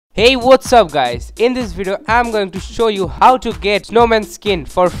Hey, what's up guys? In this video I'm going to show you how to get snowman skin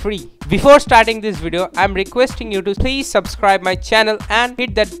for free. Before starting this video, I'm requesting you to please subscribe my channel and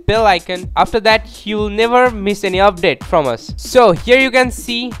hit that bell icon. After that, you will never miss any update from us. So here you can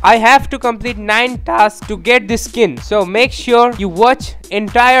see I have to complete 9 tasks to get this skin. So make sure you watch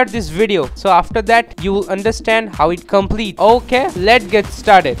entire this video. So after that, you will understand how it completes. Okay, let's get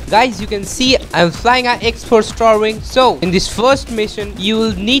started. Guys, you can see I'm flying an X4 Star Wing. So in this first mission, you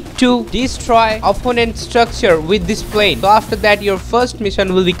will need to destroy opponent structure with this plane. So after that, your first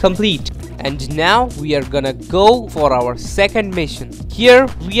mission will be complete. And now we are gonna go for our second mission. Here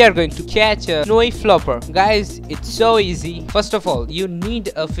we are going to catch a snowy flopper. Guys, it's so easy. First of all, you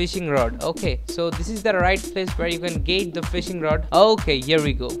need a fishing rod. Okay, so this is the right place where you can get the fishing rod. Okay, here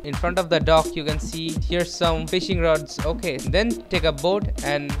we go. In front of the dock you can see here's some fishing rods. Okay, then take a boat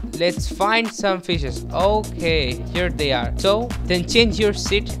and let's find some fishes. Okay, here they are. So then change your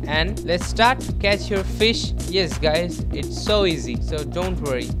seat and let's start to catch your fish. Yes guys, it's so easy, so don't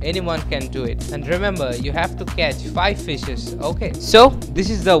worry, anyone can do it. And remember, you have to catch 5 fishes. Okay, so this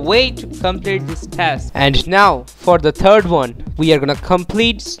is the way to complete this task. And now for the third one, we are gonna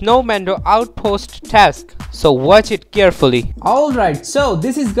complete snowman outpost task, so watch it carefully. Alright, so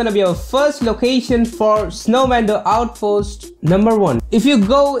this is gonna be our first location for snowman outpost number 1. If you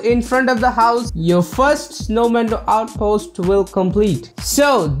go in front of the house, your first snowman outpost will complete.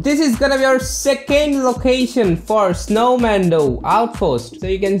 So this is gonna be our second location for snowman outpost. So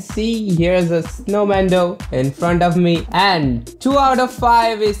you can see here's a snowman in front of me, and 2 out of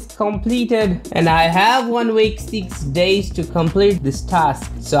 5 is completed, and I have 1 week 6 days to complete this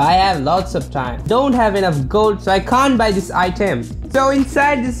task. So I have lots of time. Don't have enough gold, so I can't buy this item. So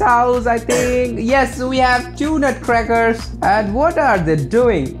inside this house, I think, yes, we have 2 nutcrackers. And what are they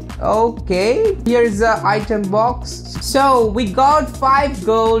doing? Okay, here's the item box. So we got 5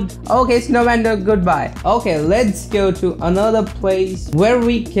 gold. Okay, snowman, goodbye. Okay, let's go to another place where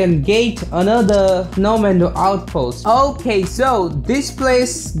we can get another snowman outpost. Okay, so this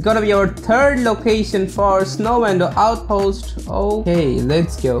place gonna be our third location for snowman outpost. Okay,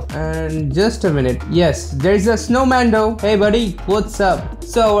 let's go. And just a minute. Yes, there's a snowman. Hey buddy, what's up?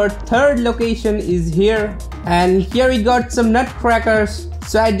 So our third location is here, and here we got some nutcrackers.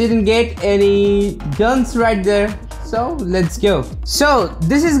 So I didn't get any guns right there. So let's go. So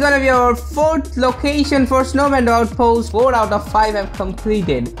this is gonna be our 4th location for snowman outpost. 4 out of 5 have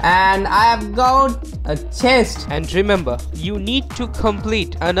completed, and I have got a chest. And remember, you need to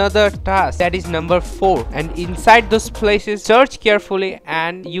complete another task, that is number 4, and inside those places search carefully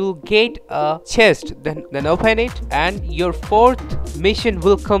and you'll get a chest. Then open it and your 4th mission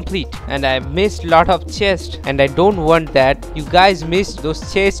will complete. And I missed lot of chests, and I don't want that you guys missed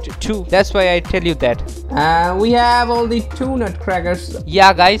those chests too. That's why I tell you that. We have only 2 nutcrackers.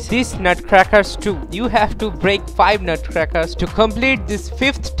 Yeah guys, these nutcrackers too. You have to break 5 nutcrackers to complete this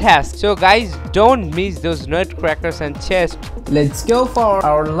 5th task. So guys, don't miss those nutcrackers and chests. Let's go for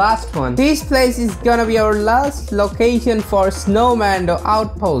our last one. This place is gonna be our last location for snowman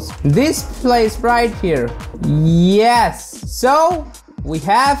outpost. This place right here. Yes, so we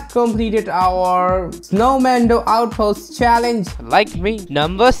have completed our snowman outpost challenge. Like me,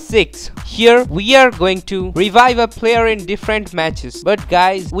 number 6. Here we are going to revive a player in different matches, but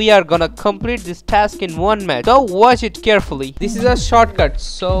guys, we are gonna complete this task in 1 match, so watch it carefully. This is a shortcut,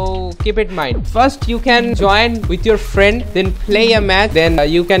 so keep it in mind. First you can join with your friend, then play a match, then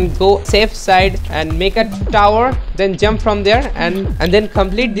you can go safe side and make a tower, then jump from there and then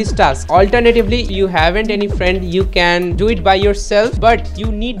complete this task. Alternatively, you haven't any friend, you can do it by yourself, but you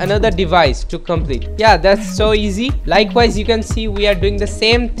need another device to complete. Yeah, that's so easy. Likewise, you can see we are doing the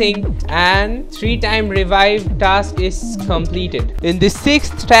same thing, and 3-time revive task is completed. In the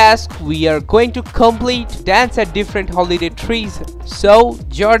 6th task, we are going to complete dance at different holiday trees. So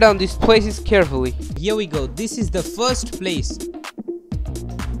jot down these places carefully. Here we go. This is the first place,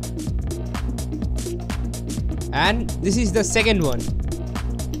 and this is the second one,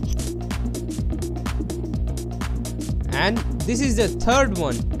 and this is the third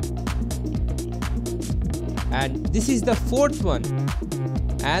one, and this is the 4th one,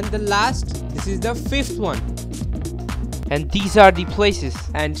 and the last, this is the 5th one. And these are the places.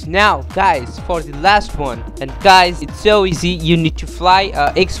 And now guys, for the last one. And guys, it's so easy. You need to fly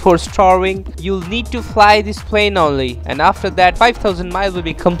a X4 Star Wing. You'll need to fly this plane only, and after that 5,000 miles will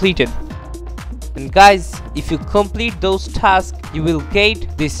be completed. And guys, if you complete those tasks, you will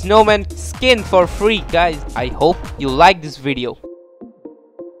get the snowman skin for free. Guys, I hope you like this video.